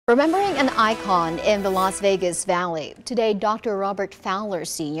Remembering an icon in the Las Vegas Valley. Today, Dr. Robert Fowler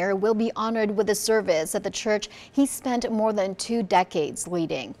Sr. will be honored with a service at the church he spent more than 2 decades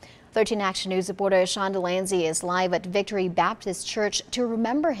leading. 13 Action News reporter Sean Delancey is live at Victory Baptist Church to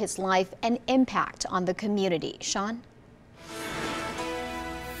remember his life and impact on the community. Sean?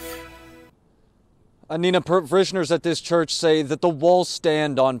 Nina, parishioners at this church say that the walls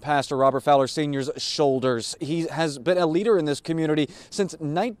stand on Pastor Robert Fowler Sr.'s shoulders. He has been a leader in this community since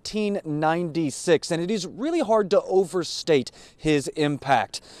 1996, and it is really hard to overstate his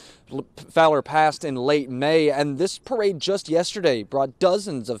impact. Fowler passed in late May, and this parade just yesterday brought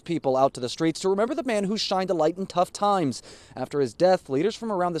dozens of people out to the streets to remember the man who shined a light in tough times. After his death, leaders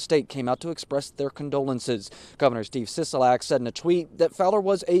from around the state came out to express their condolences. Governor Steve Sisolak said in a tweet that Fowler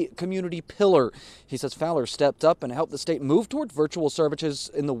was a community pillar. He says Fowler stepped up and helped the state move toward virtual services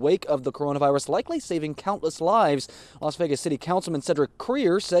in the wake of the coronavirus, likely saving countless lives. Las Vegas City Councilman Cedric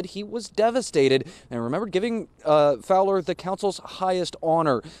Creer said he was devastated and remembered giving Fowler the council's highest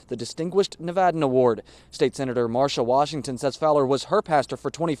honor, the Distinguished Nevadan Award. State Senator Marsha Washington says Fowler was her pastor for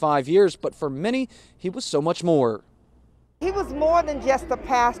 25 years, but for many, he was so much more. He was more than just a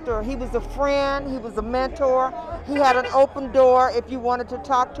pastor. He was a friend. He was a mentor. He had an open door. If you wanted to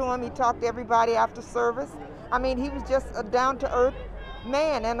talk to him, he talked to everybody after service. I mean, he was just a down-to-earth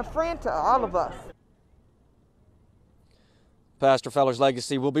man and a friend to all of us. Pastor Fowler's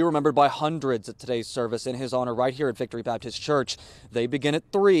legacy will be remembered by hundreds at today's service in his honor right here at Victory Baptist Church. They begin at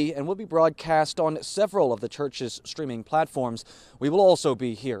 3 and will be broadcast on several of the church's streaming platforms. We will also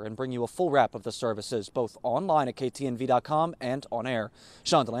be here and bring you a full wrap of the services, both online at ktnv.com and on air.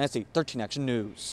 Sean Delancey, 13 Action News.